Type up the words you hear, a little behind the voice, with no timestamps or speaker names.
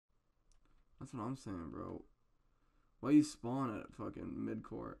That's what I'm saying, bro. Why you spawn at fucking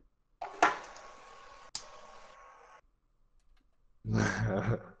mid-court?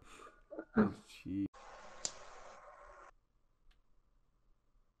 That's cheap.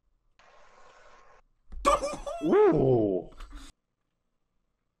 Ooh.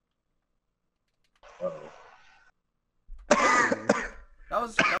 Uh-oh. That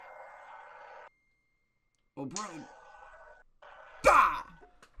was. Oh, bro. Ah!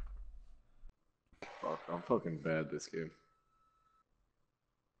 Fuck, I'm fucking bad this game.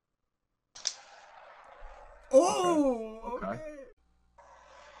 Oh, okay.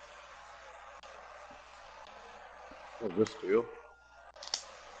 Oh, good steal.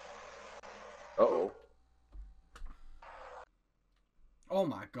 Uh-oh. Oh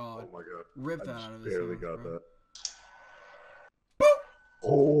my god. Oh my god. Rip I that just out of his barely hands, got bro. that.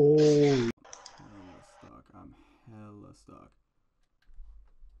 Oh. Hella stuck. I'm hella stuck.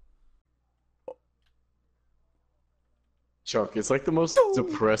 Chuck, it's like the most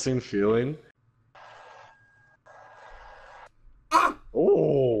depressing feeling. Ah!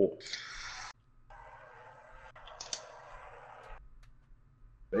 Oh.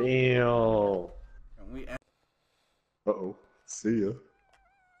 Damn. Uh-oh. See ya.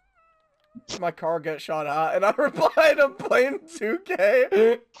 My car gets shot at, and I replied, I'm playing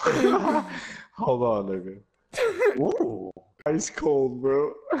 2K. Hold on, nigga. Ooh. Ice cold,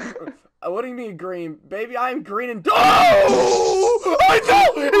 bro. What do you mean green? Baby, I am green and... Oh! It's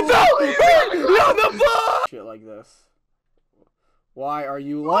out! It's out! On the ball! Shit like this. Why are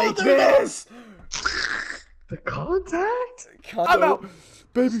you like this? The contact? I'm out!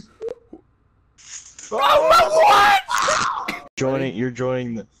 Baby. Oh, what? Joining, you're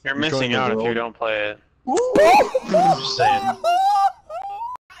joining the. You're missing out if you don't play it. I'm just saying.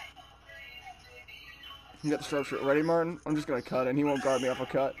 You got the structure ready, Martin? I'm just gonna cut, and he won't guard me off a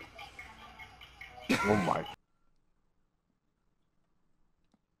cut. Oh my.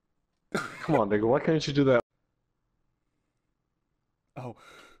 Come on, nigga, why can't you do that? Oh.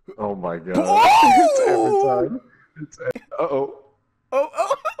 Oh my god. Oh! It's every time. It's uh-oh. Oh,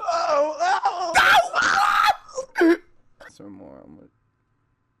 oh! Oh, oh! Some more. I'm like...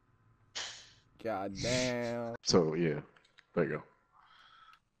 God damn. So, yeah. There you go.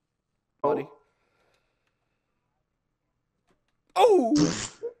 Buddy. Oh!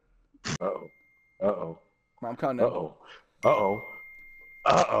 Uh-oh. Uh-oh. I'm cutting it. Uh-oh. Uh-oh.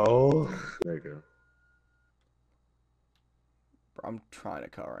 Uh-oh. There you go. Bro, I'm trying to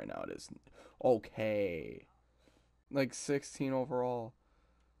cut right now. It is okay. Like 16 overall.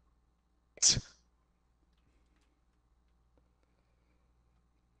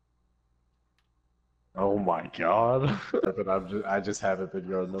 Oh my god. But I just haven't been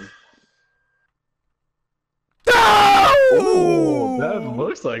guarding them. Oh, that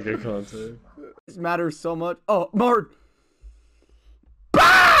looks like a contact. This matters so much. Oh, Martin!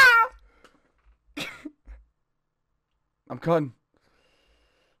 Bah! I'm cutting.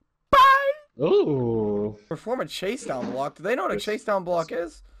 Bye! Ooh. Perform a chase down block. Do they know what a chase down block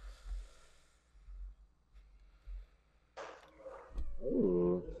is?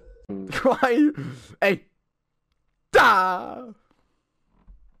 Ooh. Why? Hey! Da!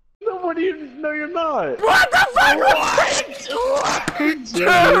 No, you're not. What the fuck? What?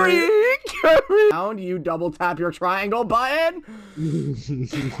 Curry! Curry! Down, you double tap your triangle button.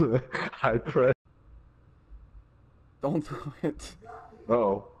 I press. Don't throw it.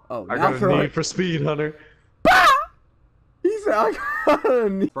 Uh-oh. Oh, I now got throw a need it. for speed, Hunter. Bah! He said, I got a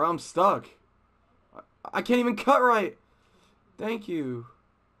need. Bro, I'm stuck. I can't even cut right. Thank you.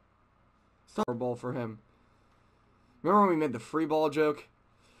 Stop ball for him. Remember when we made the free ball joke?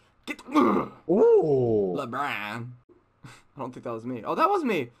 Get the Ooh. LeBron. I don't think that was me. Oh, that was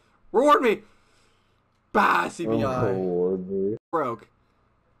me. Reward me. Bah, CBI. Reward me. Broke.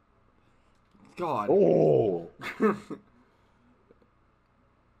 God. Oh.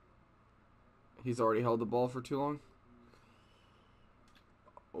 He's already held the ball for too long.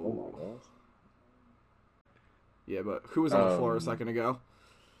 Oh my gosh. Yeah, but who was on the floor a second ago?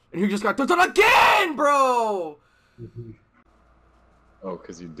 And who just got touched on again, bro? Oh,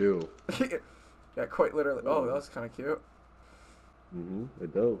 because you do. Yeah, quite literally. Oh, that was kind of cute.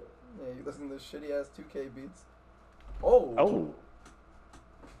 It does. Yeah, you listen to this shitty ass 2K beats. Oh. Oh.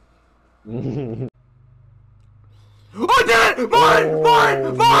 I did it! Martin!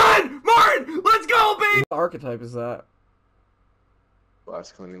 Martin! Martin! Martin! Let's go, baby! What archetype is that?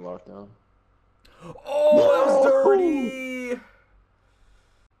 Last cleaning lockdown. Oh, that was dirty!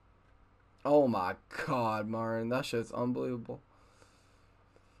 Oh my god, Martin. That shit's unbelievable.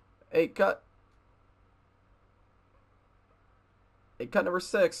 Hey, cut. Hey, cut number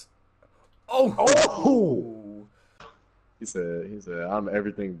 6. Oh! Oh! He said, I'm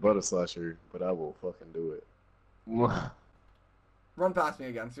everything but a slusher, but I will fucking do it. Run past me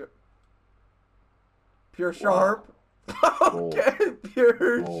again. Pure sharp. Okay,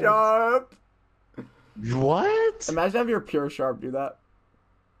 pure sharp. What? Imagine having your pure sharp do that.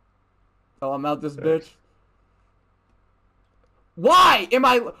 Oh, I'm out this bitch. Why am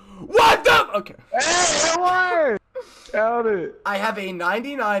I? What the? Okay. Hey, what? Count it. I have a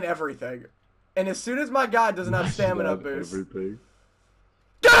 99 everything, and as soon as my guy doesn't have stamina boost, Everything.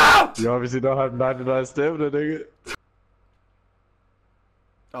 get out! You obviously don't have 99 stamina, nigga.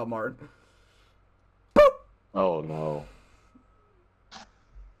 Oh, Martin. Oh no.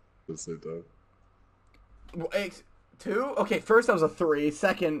 That's so dumb. Two? Okay, first that was a 3.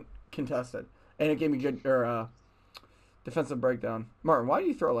 Second, contested. And it gave me good, defensive breakdown. Martin, why do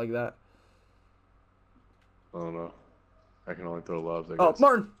you throw like that? I don't know. I can only throw lobs, I Oh, guess.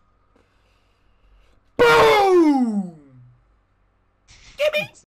 Martin! Boom!